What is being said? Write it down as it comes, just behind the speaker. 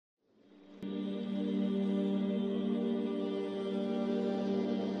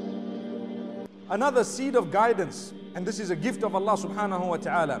Another seed of guidance, and this is a gift of Allah subhanahu wa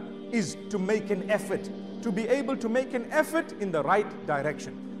ta'ala, is to make an effort, to be able to make an effort in the right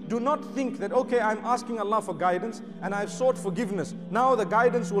direction. Do not think that, okay, I'm asking Allah for guidance and I've sought forgiveness. Now the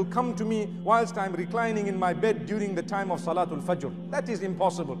guidance will come to me whilst I'm reclining in my bed during the time of Salatul Fajr. That is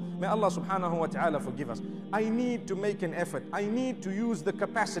impossible. May Allah subhanahu wa ta'ala forgive us. I need to make an effort. I need to use the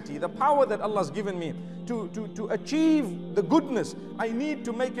capacity, the power that Allah has given me to achieve the goodness. I need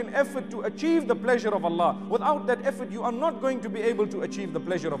to make an effort to achieve the pleasure of Allah. Without that effort, you are not going to be able to achieve the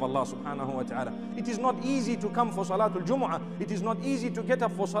pleasure of Allah subhanahu wa ta'ala. It is not easy to come for Salatul Jumu'ah. It is not easy to get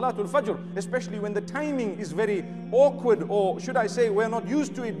up for Salatul Fajr, especially when the timing is very awkward, or should I say we're not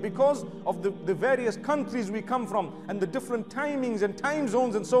used to it because of the various countries we come from and the different timings and time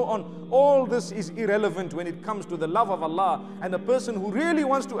zones and so on. All this is irrelevant when it comes to the love of Allah. And a person who really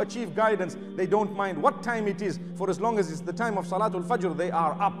wants to achieve guidance, they don't mind what time it is, for as long as it's the time of Salatul Fajr, they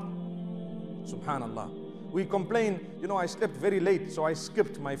are up. Subhanallah. We complain, you know, I slept very late, so I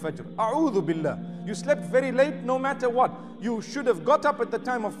skipped my Fajr. A'udhu billah. You slept very late no matter what. You should have got up at the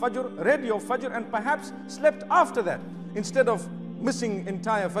time of Fajr, read your Fajr, and perhaps slept after that, instead of missing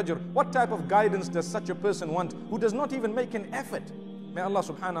entire Fajr. What type of guidance does such a person want who does not even make an effort? May Allah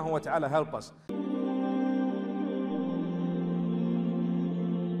subhanahu wa ta'ala help us.